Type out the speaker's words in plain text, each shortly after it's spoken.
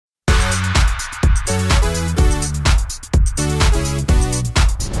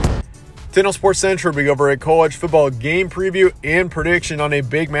Today on Sports Central, we go over a college football game preview and prediction on a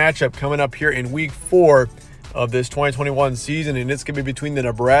big matchup coming up here in Week 4 of this 2021 season, and it's going to be between the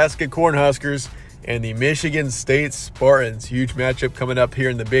Nebraska Cornhuskers and the Michigan State Spartans. Huge matchup coming up here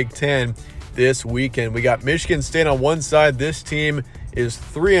in the Big Ten this weekend. We got Michigan State on one side. This team is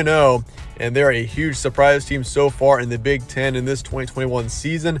 3-0, and they're a huge surprise team so far in the Big Ten in this 2021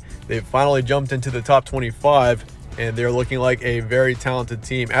 season. They've finally jumped into the top 25, and they're looking like a very talented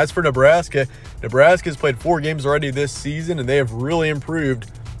team. As for Nebraska, Nebraska's played 4 games already this season, and they have really improved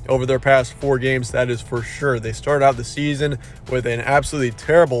over their past 4 games, that is for sure. They started out the season with an absolutely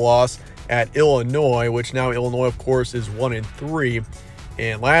terrible loss at Illinois, which now Illinois, of course, is 1-3.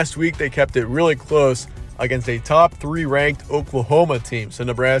 And last week, they kept it really close against a top 3 ranked Oklahoma team. So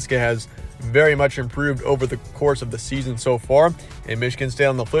Nebraska has very much improved over the course of the season so far. And Michigan State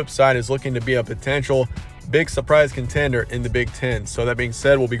on the flip side is looking to be a potential big surprise contender in the Big Ten. So that being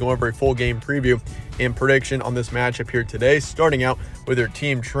said, we'll be going over a full game preview and prediction on this matchup here today, starting out with their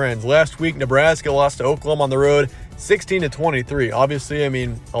team trends. Last week, Nebraska lost to Oklahoma on the road 16-23. Obviously, I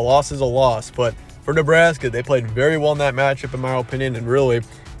mean, a loss is a loss, but for Nebraska, they played very well in that matchup, in my opinion, and really,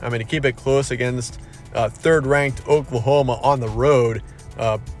 I mean, to keep it close against third-ranked Oklahoma on the road,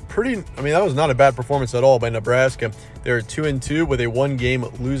 that was not a bad performance at all by Nebraska. They're 2-2 with a 1-game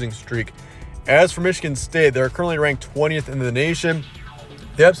losing streak. As for Michigan State, they're currently ranked 20th in the nation.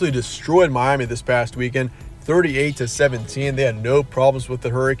 They absolutely destroyed Miami this past weekend, 38-17. They had no problems with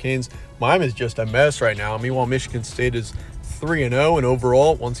the Hurricanes. Miami is just a mess right now. Meanwhile, Michigan State is 3-0, and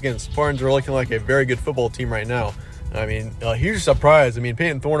overall, once again, Spartans are looking like a very good football team right now. I mean, a huge surprise. I mean,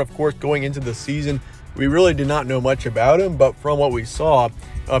 Peyton Thorne, of course, going into the season, we really did not know much about him, but from what we saw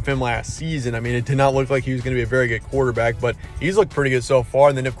of him last season, I mean, it did not look like he was going to be a very good quarterback, but he's looked pretty good so far.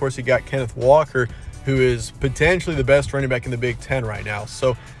 And then, of course, you got Kenneth Walker, who is potentially the best running back in the Big Ten right now.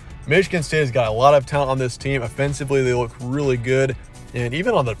 So Michigan State has got a lot of talent on this team. Offensively, they look really good. And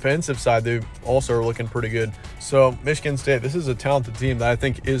even on the defensive side, they also are looking pretty good. So Michigan State, this is a talented team that I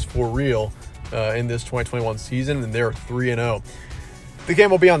think is for real in this 2021 season, and they're 3-0. The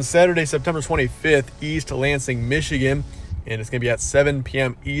game will be on Saturday, September 25th, East Lansing, Michigan, and it's going to be at 7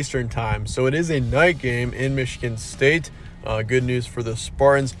 p.m. Eastern time. So it is a night game in Michigan State. Good news for the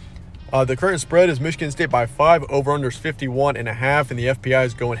Spartans. The current spread is Michigan State by 5, over-unders 51.5, and the FPI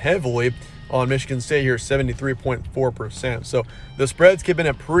is going heavily on Michigan State here, 73.4%. So the spread's keeping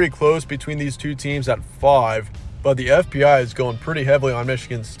it pretty close between these two teams at 5, but the FPI is going pretty heavily on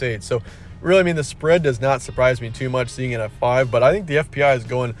Michigan State. So really, I mean, the spread does not surprise me too much seeing it at 5, but I think the FPI is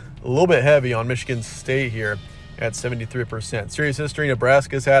going a little bit heavy on Michigan State here at 73%. Series history,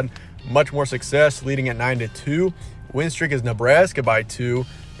 Nebraska's had much more success, leading at 9-2. Win streak is Nebraska by 2,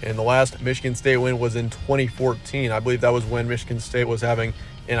 and the last Michigan State win was in 2014. I believe that was when Michigan State was having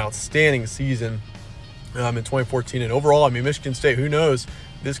an outstanding season in 2014. And overall, I mean, Michigan State, who knows,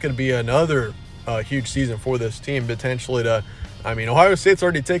 this could be another huge season for this team, potentially to, I mean, Ohio State's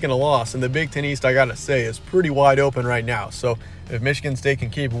already taken a loss, and the Big Ten East, I got to say, is pretty wide open right now. So if Michigan State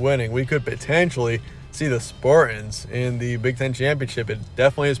can keep winning, we could potentially see the Spartans in the Big Ten Championship. It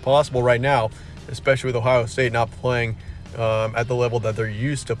definitely is possible right now, especially with Ohio State not playing at the level that they're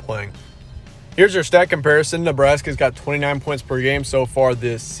used to playing. Here's your stat comparison. Nebraska's got 29 points per game so far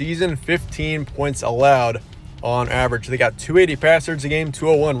this season, 15 points allowed on average. They got 280 pass yards a game,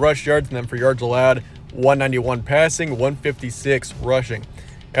 201 rush yards, and then for yards allowed, 191 passing, 156 rushing.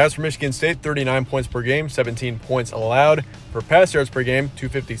 As for Michigan State, 39 points per game, 17 points allowed. For pass yards per game,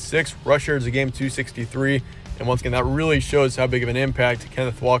 256, rush yards a game, 263. And once again, that really shows how big of an impact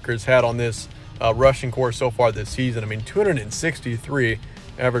Kenneth Walker's had on this rushing corps so far this season. I mean, 263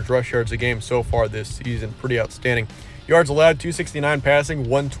 average rush yards a game so far this season. Pretty outstanding. Yards allowed, 269 passing,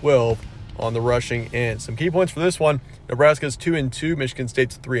 112 on the rushing end. Some key points for this one: Nebraska's 2-2, Michigan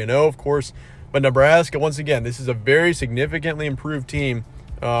State's 3-0, of course. But Nebraska, once again, this is a very significantly improved team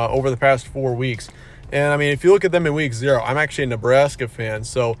over the past 4 weeks. And I mean, if you look at them in week 0, I'm actually a Nebraska fan.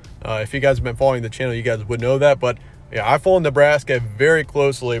 So if you guys have been following the channel, you guys would know that. But yeah, I follow Nebraska very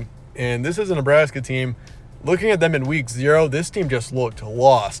closely. And this is a Nebraska team. Looking at them in week 0, this team just looked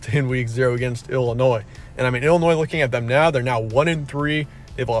lost in week 0 against Illinois. And I mean, Illinois, looking at them now, they're now 1-3.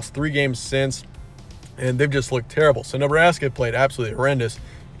 They've lost 3 games since, and they've just looked terrible. So Nebraska played absolutely horrendous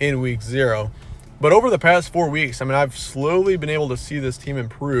in week 0. But over the past 4 weeks, I mean, I've slowly been able to see this team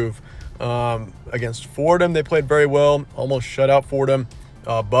improve. Against Fordham, they played very well, almost shut out Fordham.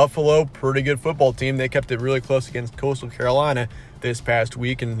 Buffalo, pretty good football team. They kept it really close against Coastal Carolina this past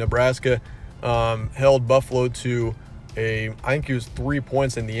week, and Nebraska held Buffalo to I think it was 3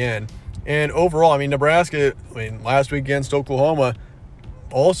 points in the end. And overall, I mean, Nebraska, last week against Oklahoma,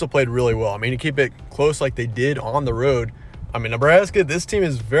 also played really well. I mean, to keep it close like they did on the road. I mean, Nebraska, this team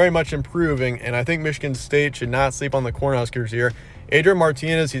is very much improving, and I think Michigan State should not sleep on the Cornhuskers here. Adrian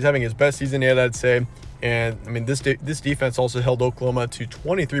Martinez, he's having his best season yet, I'd say. And, I mean, this defense also held Oklahoma to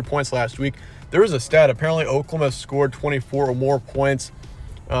 23 points last week. There was a stat. Apparently, Oklahoma scored 24 or more points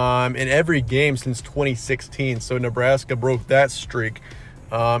in every game since 2016. So Nebraska broke that streak.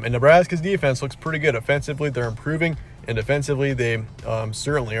 And Nebraska's defense looks pretty good. Offensively, they're improving. And defensively, they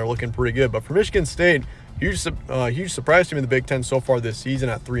certainly are looking pretty good. But for Michigan State, huge surprise to me in the Big Ten so far this season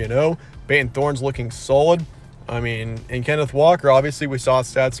at 3-0. Peyton Thorne's looking solid. I mean, and Kenneth Walker, obviously, we saw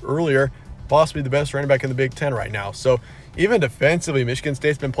stats earlier, possibly the best running back in the Big Ten right now. So even defensively, Michigan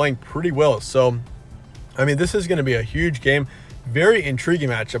State's been playing pretty well. So, I mean, this is going to be a huge game. Very intriguing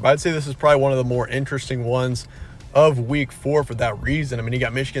matchup. I'd say this is probably one of the more interesting ones of week 4 for that reason. I mean, you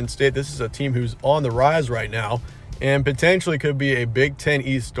got Michigan State. This is a team who's on the rise right now and potentially could be a Big Ten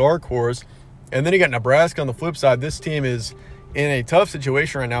East dark horse. And then you got Nebraska on the flip side. This team is in a tough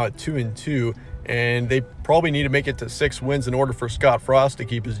situation right now at 2-2, and they probably need to make it to 6 wins in order for Scott Frost to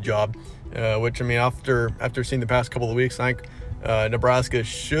keep his job, which, I mean, after seeing the past couple of weeks, I think Nebraska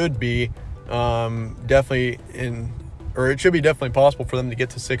should be definitely it should be definitely possible for them to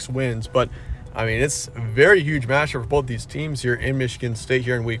get to 6 wins. But, I mean, it's a very huge matchup for both these teams here in Michigan State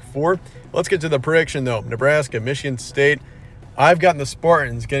here in week 4. Let's get to the prediction, though. Nebraska, Michigan State. I've gotten the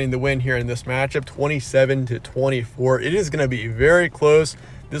Spartans getting the win here in this matchup, 27-24. It is going to be very close.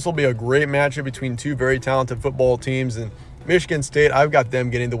 This will be a great matchup between two very talented football teams. And Michigan State, I've got them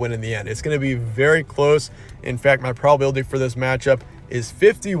getting the win in the end. It's going to be very close. In fact, my probability for this matchup is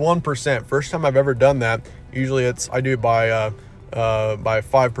 51%. First time I've ever done that. Usually I do it by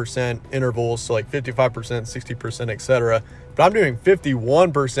 5% intervals, so like 55%, 60%, etc. But I'm doing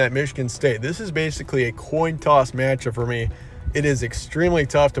 51% Michigan State. This is basically a coin toss matchup for me. It is extremely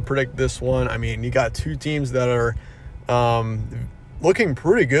tough to predict this one. I mean, you got two teams that are looking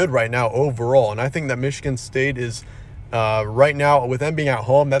pretty good right now overall, and I think that Michigan State is right now, with them being at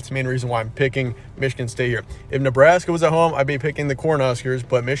home, that's the main reason why I'm picking Michigan State here. If Nebraska was at home, I'd be picking the Cornhuskers,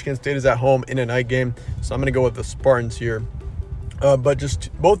 but Michigan State is at home in a night game, so I'm going to go with the Spartans here. But just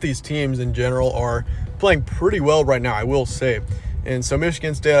both these teams in general are playing pretty well right now, I will say. And so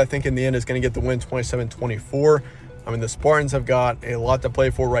Michigan State, I think in the end, is going to get the win 27-24. I mean, the Spartans have got a lot to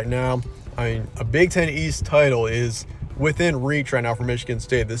play for right now. I mean, a Big Ten East title is within reach right now for Michigan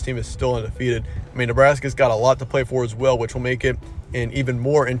State. This team is still undefeated. I mean, Nebraska's got a lot to play for as well, which will make it an even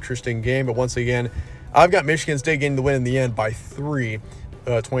more interesting game. But once again, I've got Michigan State getting the win in the end by 3,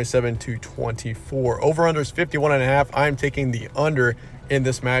 27-24. Over-under is 51.5. I'm taking the under in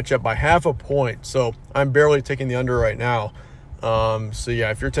this matchup by half a point. So I'm barely taking the under right now. So yeah,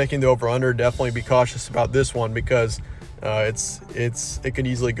 if you're taking the over-under, definitely be cautious about this one because it could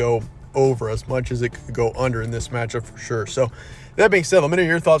easily go over as much as it could go under in this matchup for sure. So that being said, let me know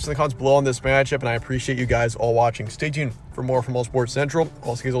your thoughts in the comments below on this matchup, and I appreciate you guys all watching. Stay tuned for more from All Sports Central.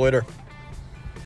 I'll see you later.